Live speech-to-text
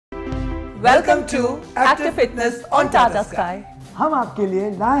Welcome to active fitness on Tata Sky. हम आपके लिए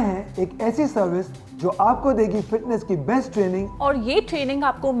लाए हैं एक ऐसी सर्विस जो आपको देगी फिटनेस की बेस्ट ट्रेनिंग, और ये ट्रेनिंग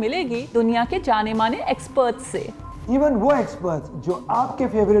आपको मिलेगी दुनिया के जाने माने एक्सपर्ट्स से। इवन वो एक्सपर्ट्स जो आपके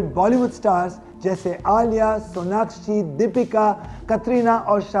फेवरेट बॉलीवुड स्टार्स जैसे आलिया, सोनाक्षी, दीपिका, कतरीना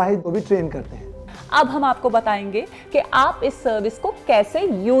और शाहिद को भी ट्रेन करते हैं। अब हम आपको बताएंगे कि आप इस सर्विस को कैसे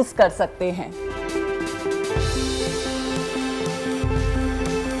यूज कर सकते हैं।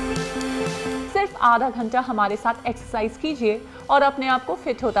 सिर्फ आधा घंटा हमारे साथ एक्सरसाइज कीजिए और अपने आप को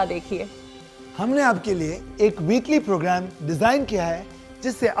फिट होता देखिए। हमने आपके लिए एक वीकली प्रोग्राम डिजाइन किया है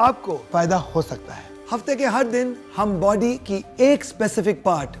जिससे आपको फायदा हो सकता है। हफ्ते के हर दिन हम बॉडी की एक स्पेसिफिक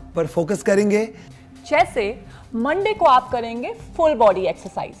पार्ट पर फोकस करेंगे। जैसे मंडे को आप करेंगे full body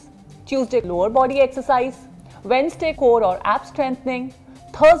exercise, Tuesday lower body exercise, Wednesday core और एब strengthening,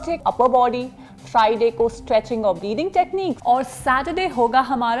 Thursday upper body, Friday को स्ट्रेचिंग और ब्रीदिंग टेक्निक्स, और सैटरडे होगा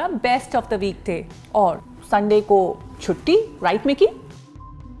हमारा best of the week day, और संडे को छुट्टी। Right Mickey?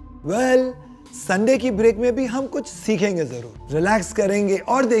 वेल, संडे की ब्रेक में भी हम कुछ सीखेंगे जरूर, रिलैक्स करेंगे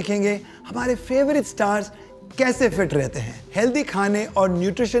और देखेंगे हमारे फेवरेट स्टार्स कैसे फिट रहते हैं। हेल्दी खाने और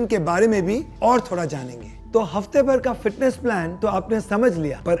न्यूट्रिशन के बारे में भी और थोड़ा जानेंगे। तो हफ्ते भर का फिटनेस प्लान तो आपने समझ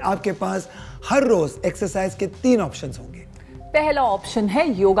लिया, पर आपके पास हर रोज एक्सरसाइज के 3 ऑप्शंस होंगे। पहला ऑप्शन है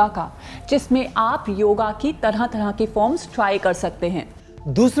योगा का, जिसमें आप योगा की तरह तरह की फॉर्म्स ट्राई कर सकते हैं।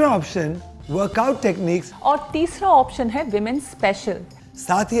 दूसरा ऑप्शन वर्कआउट टेक्निक्स, और तीसरा ऑप्शन है विमेन स्पेशल।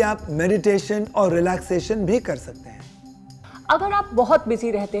 साथ ही आप मेडिटेशन और रिलैक्सेशन भी कर सकते हैं। अगर आप बहुत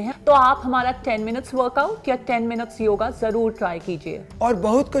बिजी रहते हैं तो आप हमारा 10 मिनट्स वर्कआउट या 10 मिनट्स योगा जरूर ट्राई कीजिए। और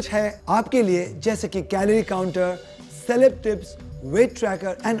बहुत कुछ है आपके लिए, जैसे कि calorie counter, celeb tips, wait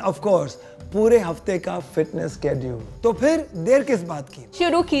tracker end of course पूरे हफ्ते का फिटनेस शेड्यूल। तो फिर देर किस बात की,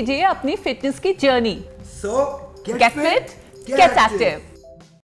 शुरू कीजिए अपनी फिटनेस की जर्नी। सो गेट फिट, गेट एक्टिव।